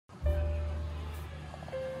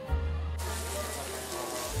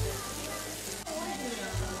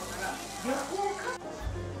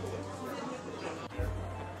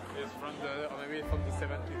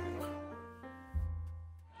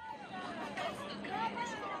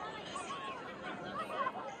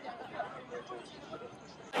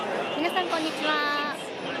さんこんにちは。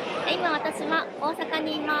今私は大阪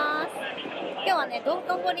にいます。今日はね、道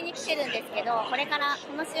頓堀に来てるんですけど、これから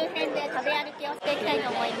この周辺で食べ歩きをしていきたい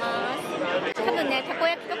と思います。多分ね、たこ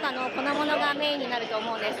焼きとかの粉物がメインになると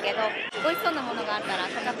思うんですけど、美味しそうなものがあったら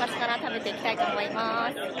片っ端から食べていきたいと思い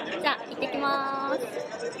ます。じゃあ行ってきます。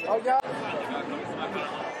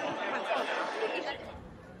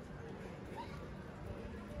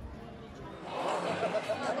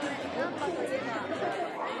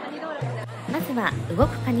まずは動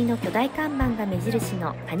くカニの巨大看板が目印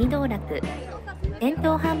のカニ道楽。店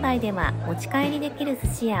頭販売では持ち帰りできる寿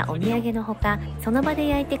司やお土産のほか、その場で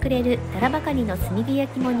焼いてくれるタラバカニの炭火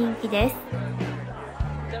焼きも人気です。こ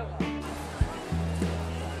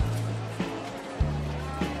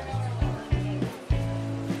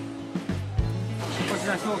ち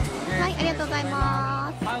ら商品ね。はい、ありがとうござい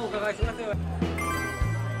ます。はい、お伺いしますよ。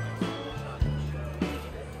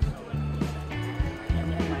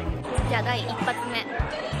じゃあ第一発目、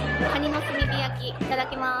カニの炭火焼きいただ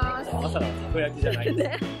きます。まさかたこ焼きじゃない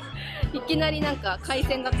です。いきなりなんか海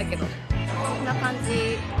鮮だったけど、こんな感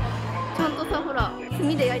じ。ちゃんとさ、ほら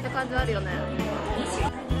炭で焼いた感じあるよね。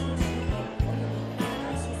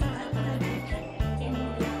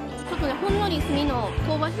ちょっとね、ほんのり炭の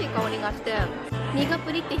香ばしい香りがして、身が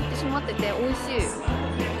プリって引き締まってて美味しい。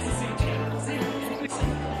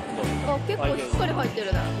あ、結構しっかり入って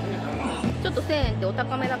るね。ちょっと1000円ってお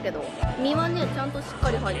高めだけど、身はねちゃんとしっか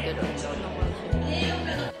り入ってる。あ、美味しい。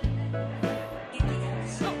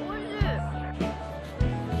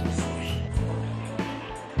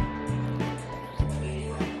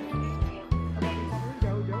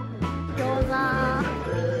餃子。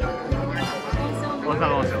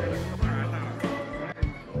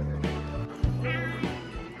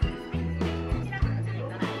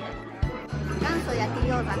元祖焼き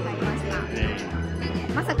餃子買いました。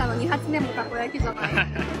まさかの2発目もたこ焼きじゃない。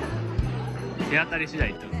手当たり次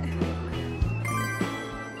第と。お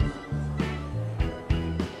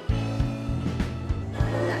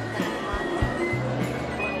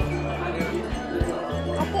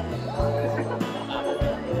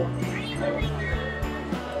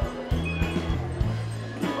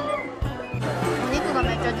肉が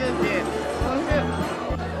めっちゃジューシー。おいしい。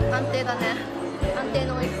安定だね。安定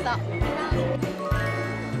の美味しさ。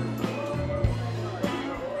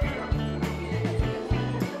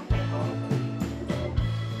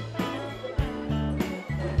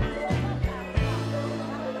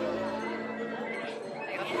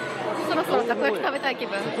そろそろたこ焼き食べたい気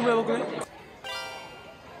分。これ僕ね。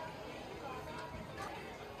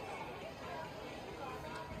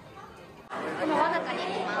今わなかに行き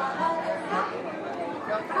ま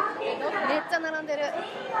す。めっちゃ並んでる。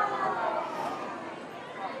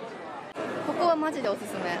ここはマジでおす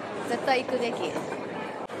すめ。絶対行くべき。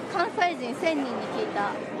関西人1000人に聞い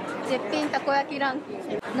た絶品たこ焼きランキン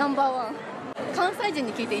グナンバーワン。関西人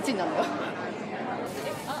に聞いて1位なんだよ。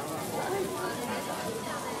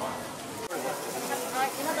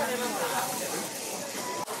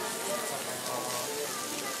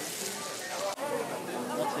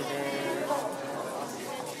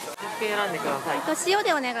選んでください。塩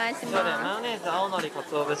でお願いします。マヨネーズ、青のり、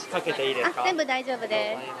鰹節かけていいですか？あ、全部大丈夫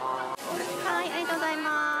です。はい、ありがとうござい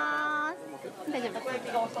ます。大丈夫。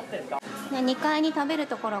ね、2階に食べる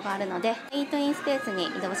ところがあるので、イートインスペースに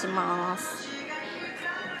移動します。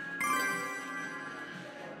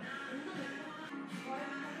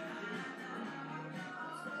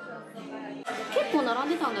結構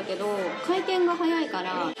並んでたんだけど、回転が早いか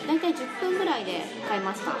らだいたい10分ぐらいで買い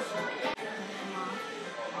ました。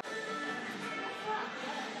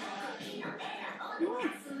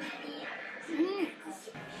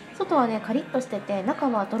外はねカリッとしてて、中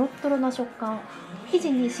はトロットロな食感。生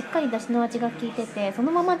地にしっかりだしの味が効いてて、そ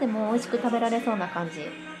のままでも美味しく食べられそうな感じ。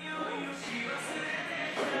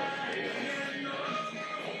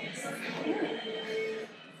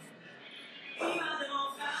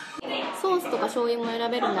ソースとか醤油も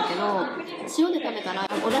選べるんだけど、塩で食べたら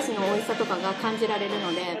お出汁の美味しさとかが感じられる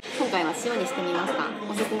ので、今回は塩にしてみました。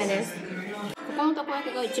おすすめです。ここのたこ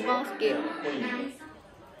焼きが一番好き。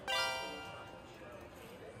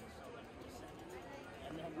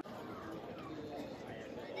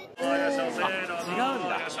違うんだ。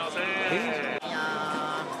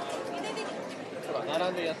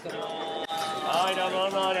並んでやってます。はい、どう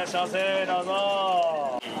ぞ、いらっしゃいませ、どうぞ。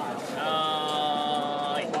は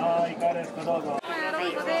い、いかがですか、どうぞ。あ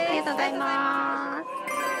りがとうございます。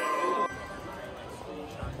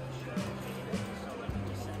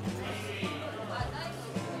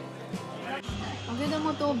揚げ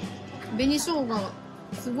玉と紅生姜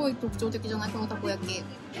すごい特徴的じゃない？このたこ焼き。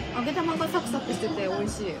揚げ玉がサクサクしてて美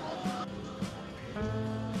味しい。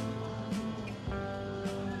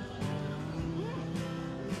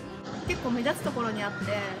構目立つところにあって、す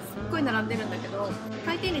っごい並んでるんだけど、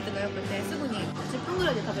回転率が良くてすぐに10分ぐ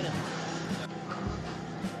らいで食べれる。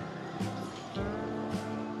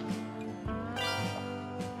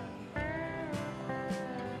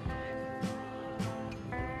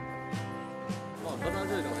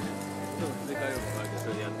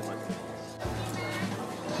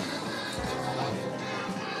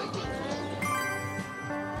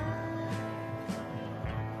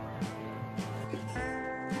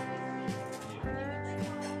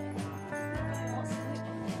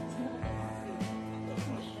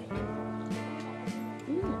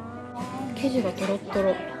生地がトロット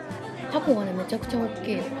ロ、タコがねめちゃくちゃ大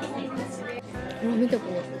きい。ほら見てこ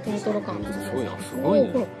のトロトロ感。すごいな、すごい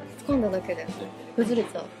ね。掴んだだけで崩れ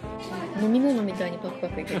ちゃう。飲み物みたいにパクパ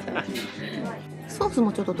クいけちゃう。ソース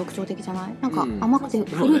もちょっと特徴的じゃない？なんか甘くて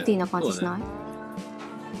フルーティーな感じしない？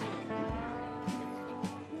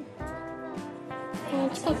この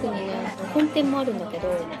近くにね本店もあるんだけど、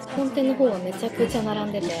本店の方はめちゃくちゃ並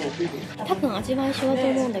んでて、多分味は一緒だと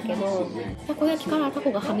思うんだけど、たこ焼きからタコ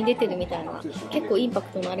がはみ出てるみたいな、結構インパク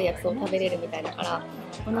トのあるやつを食べれるみたいだか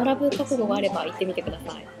ら、並ぶ覚悟があれば行ってみてくだ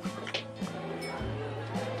さい。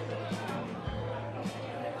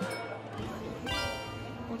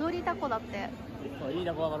踊りタコだって。いい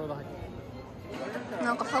タコが丸々入ってる。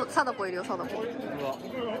なんか貞子いるよ、貞子。は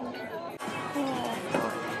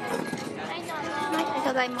い、ありがとう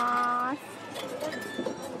ございます。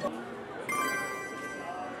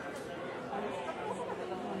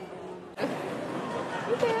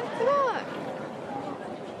見て、すご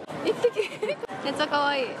い。一匹。めっちゃ可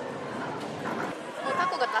愛い。もうタ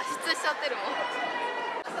コが脱出しちゃってるもん。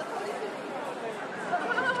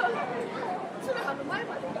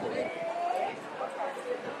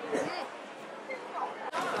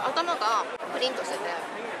頭がプリンとしてて、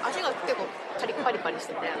足が結構パリパリし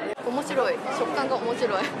てて面白い。食感が面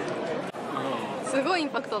白い。すごいイン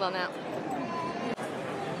パクトだね。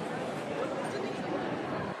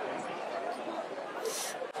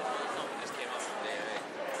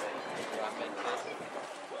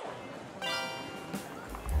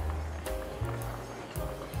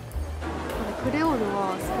クレオール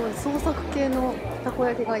はすごい創作系のたこ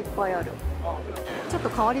焼きがいっぱいある。ちょっと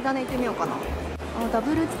変わり種いってみようかな。ダ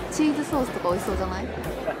ブルチーズソースとか美味しそうじゃない？は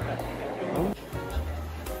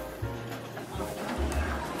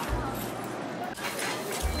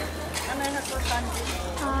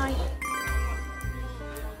い。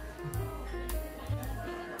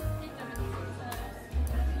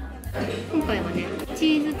今回はね、チ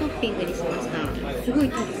ーズトッピングにしました。すごい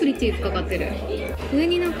たっぷりチーズかかってる。上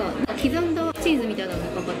になんか刻んだチーズみたいなの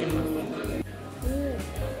がかかってます。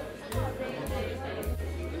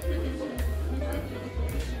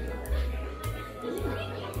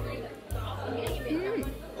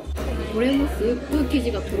これもすっごい生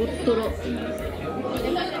地がトロットロ。ト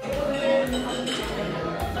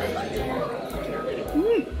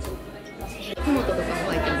マトとかも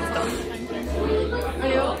入ってました。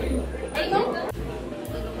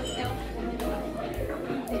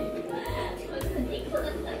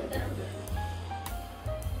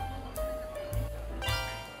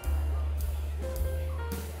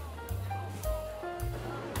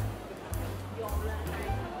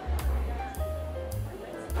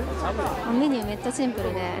メニューめっちゃシンプ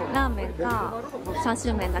ルで、ラーメンかチャーシ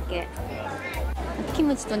ュー麺だけ。キ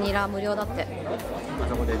ムチとニラ無料だって。あ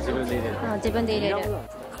そこで自分で入れる。自分で入れる。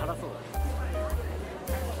辛そう。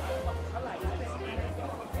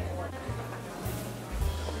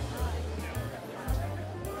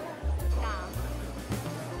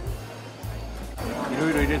いろ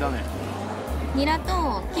いろ入れたね。ニラ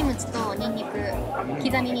とキムチとニンニク、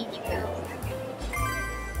刻みニンニク。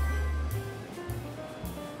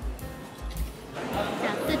じ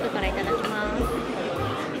ゃあスープからいただきま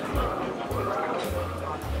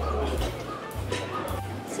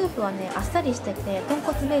す。スープはねあっさりしてて豚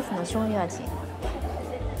骨ベースの醤油味。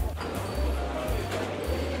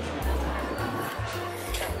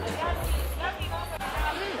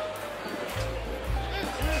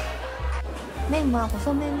麺は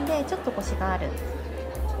細麺でちょっとコシがある。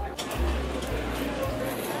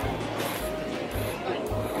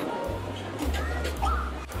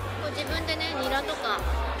自分でねニラとか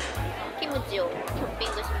キムチをトッピ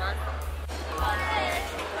ングします。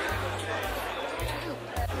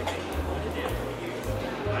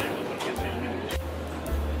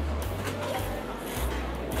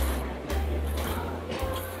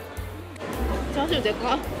チャーシューで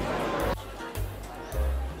かっ。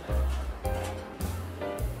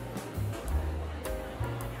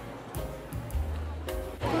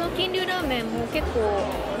金金龍ラーメンも結構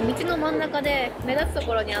道の真ん中で目立つと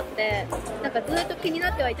ころにあって、なんかずっと気に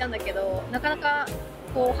なってはいたんだけど、なかなか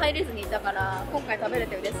こう入れずにいたから、今回食べれ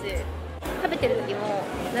て嬉しい。食べてる時も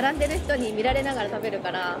並んでる人に見られながら食べる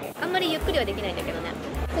から、あんまりゆっくりはできないんだけどね、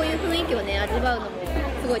こういう雰囲気をね味わうのも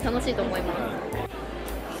すごい楽しいと思います。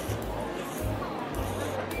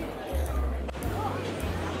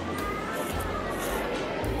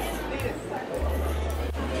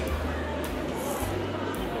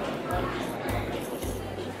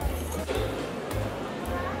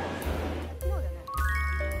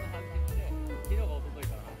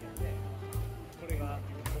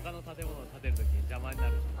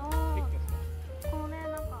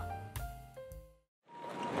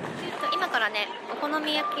今からね、お好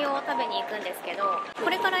み焼きを食べに行くんですけど、こ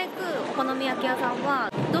れから行くお好み焼き屋さんは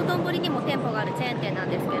道頓堀にも店舗があるチェーン店なん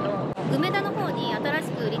ですけど、梅田の方に新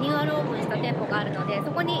しくリニューアルオープンした店舗があるので、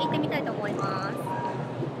そこに行ってみたいと思います。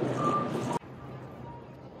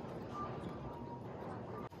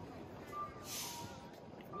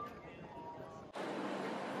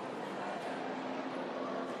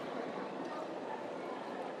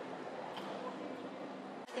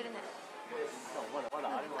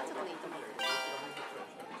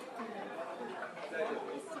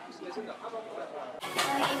今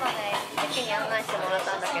ね、席に案内してもらっ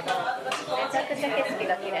たんだけど、めちゃくちゃ景色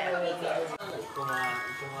が綺麗。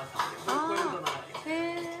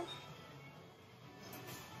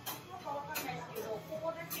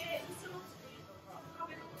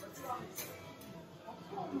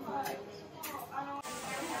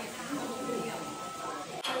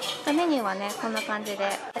メニューはね、こんな感じで、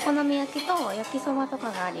お好み焼きと焼きそばと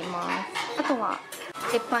かがあります。あとは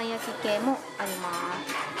鉄板焼き系もありま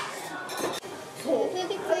す。薄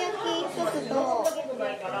びつ焼き1つと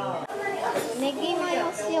ネギマヨ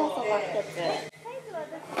塩そば1つ。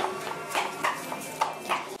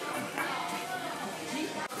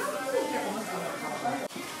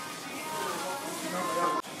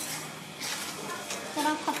こち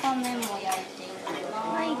ら片面も焼いていきま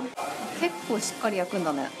す。結構しっかり焼くん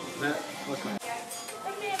だね。あ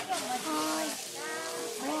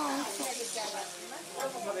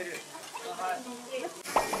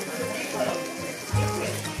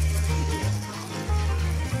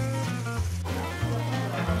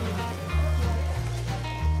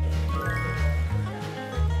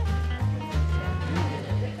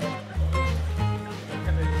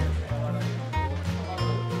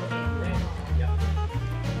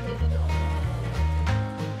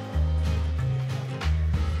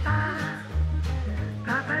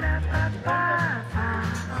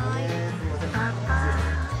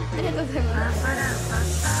りがとうございます。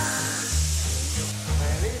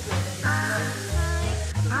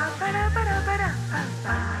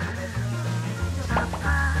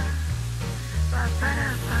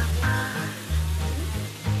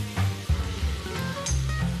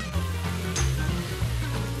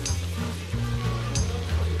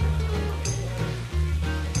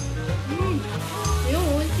美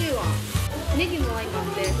味しいわ。ネギも相ま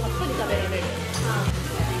ってさっぱり食べられる。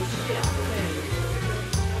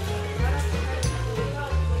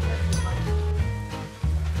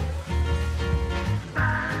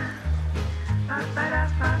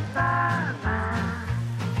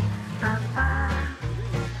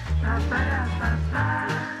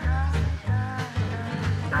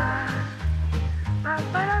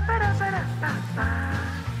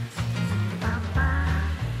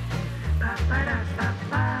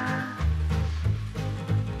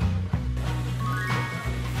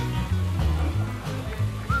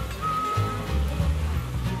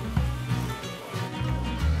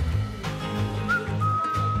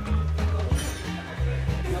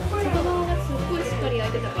焼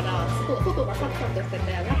いてたから、外がサクサクして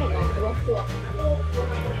て、中がふわふわ。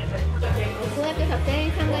そうやってさ、店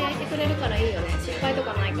員さんが焼いてくれるからいいよね。失敗と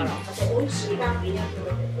かないから。美味しいな。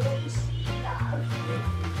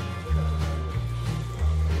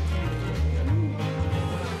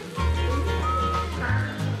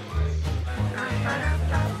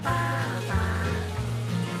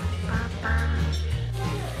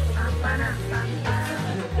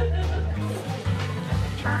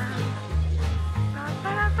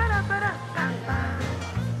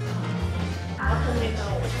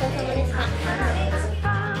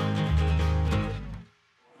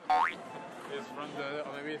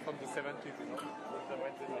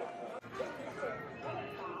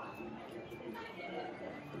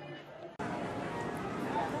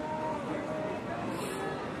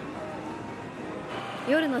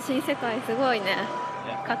夜の新世界すごいね、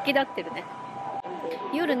活気立ってるね。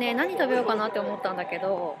夜ね、何食べようかなって思ったんだけ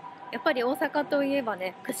ど、やっぱり大阪といえば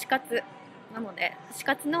ね、串カツ。なので串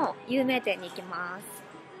カツの有名店に行きます。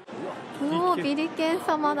おお、ビリケン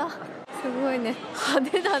様だ。すごいね、派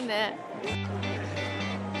手だね。こっ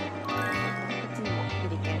ちにも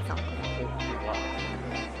ビリケン様。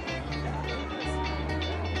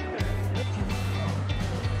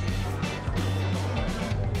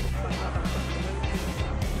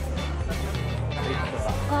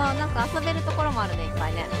あー、なんか遊べるところもあるね、いっぱ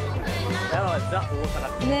いね。ザ・大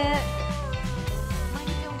阪ね。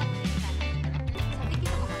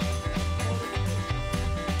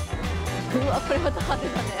うわ、これまた派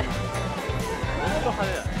手だね。派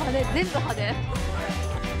手、全部派手。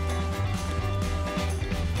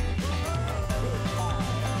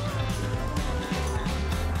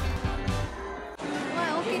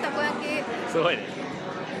前大きいたこ焼き。すごいね。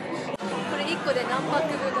これ1個で何パッ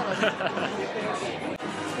ク分だろう。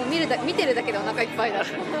もう見てるだけでお腹いっぱいだ。こ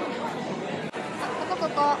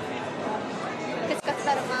こ串カツ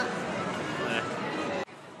だるま。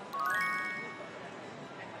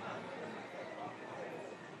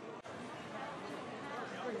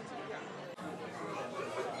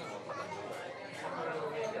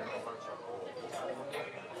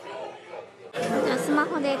じゃあスマ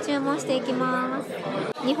ホで注文していきます。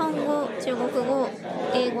日本語、中国語、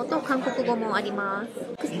英語と韓国語もあります。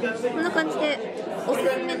こんな感じでおす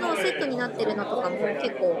すめのセットになってるのとかも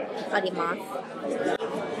結構あります。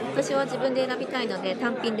私は自分で選びたいので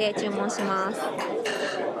単品で注文します。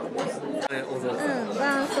元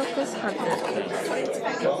祖串カツ。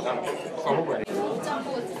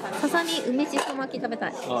ささみ梅しそ巻き食べた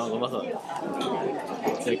い。あ、うまそう。ソ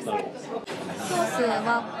ース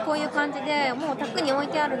はこういう感じでもう卓に置い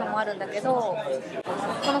てあるのもあるんだけど、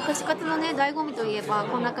この串カツのね醍醐味といえば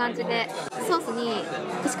こんな感じでソースに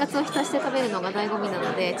串カツを浸して食べるのが醍醐味な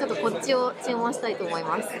ので、ちょっとこっちを注文したいと思い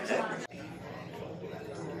ます。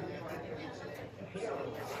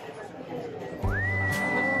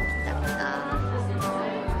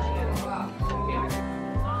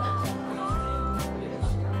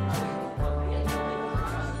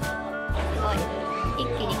一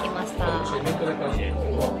気に来ました。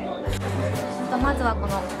まずはこ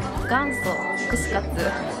の元祖串カツ、二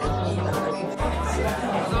度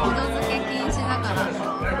漬け禁止だからソ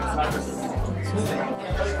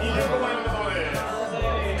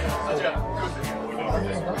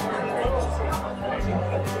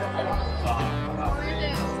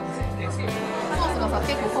ースがさ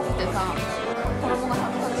結構濃くてさ、衣がサ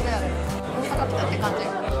クサクで大阪来たって感じ。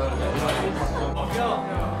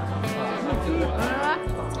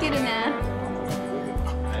つけるね。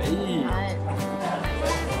はい。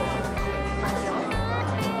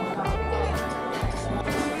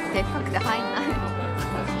でっかくて入んない。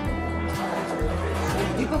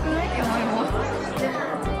でかくない？やばいもん。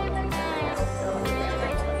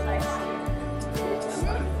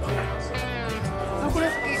あ、これ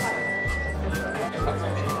好き。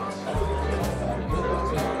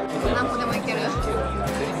何個でもいける。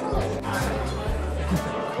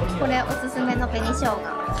これおすすめの紅生姜。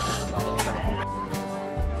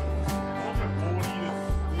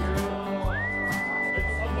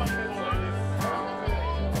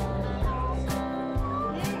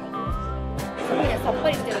すごいね、さっぱ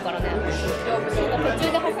りしてるからね。途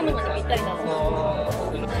中で挟むのにぴったりだな。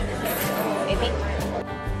エビ。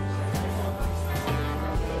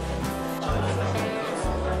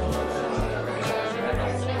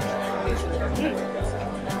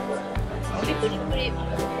プリプリ。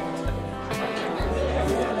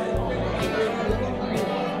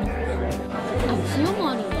塩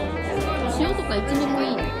もあるんだ。塩とか一味も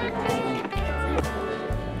いいね。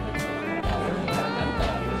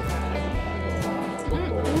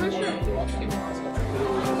おいしい。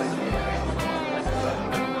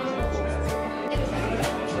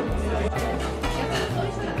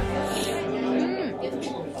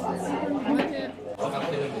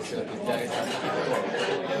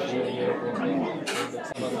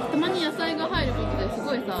たまに野菜が入ることです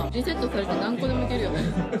ごいさ、リセットされて何個でもいけるよね。お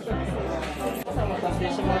待た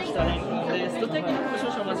せしました。レモンです。どちらかに少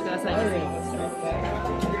々お待ちください。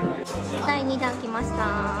第2弾来ました。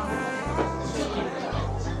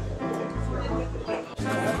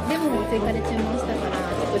レモンを追加で注文したから、ち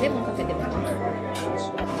ょっとレモンかけてみます。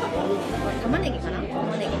玉ねぎかな？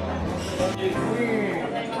玉ねぎ。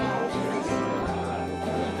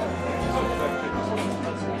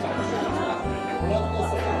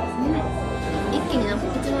一気になんか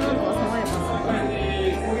口の中が爽やかになった。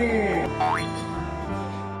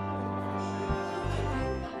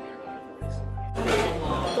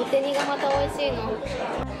土手煮がまた美味しいの。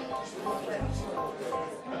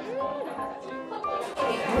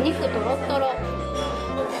お肉とろっとろ。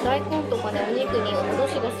大根とかね、お肉にお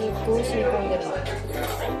出汁がすっごい染み込んでる。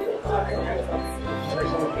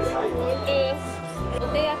お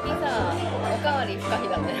手焼きさ、おかわり不可避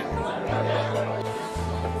だね。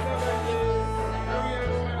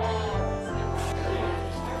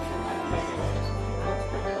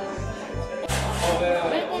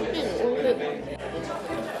ベーコンチーズおいしい。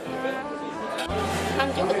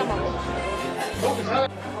半熟卵。ど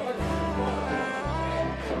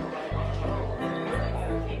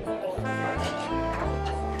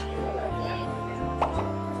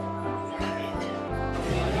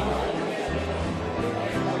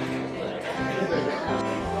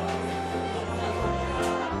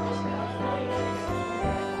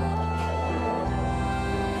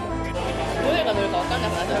れがどれかわかんな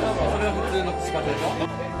くなっちゃう。それは普通の串カツでしょ。こ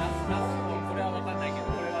れはわかんないけど、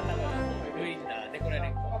これは多分ウインナーで、これ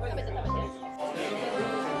ね。食べて食べて。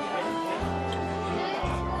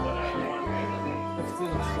普通の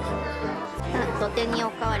串カツ。土手にお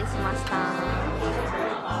かわりしました。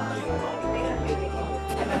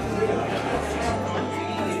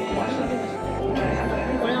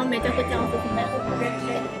これはめちゃくちゃおすすめ。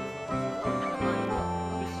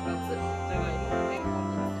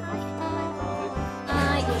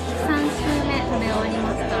はい、3周目食べ終わり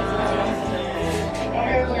ました。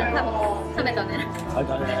いや、食べたね。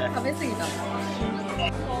食べ過ぎた。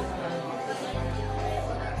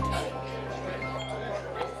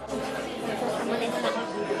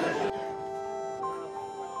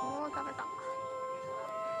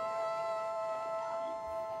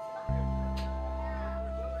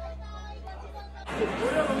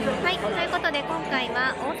はい、ということで今回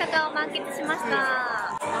は大阪を満喫しまし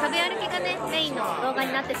た。食べ歩きがね、メインの動画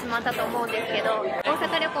になってしまったと思うんですけど、大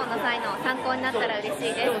阪旅行の際の参考になったら嬉し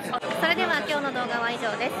いです。それでは今日の動画は以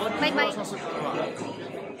上です。バイバイ。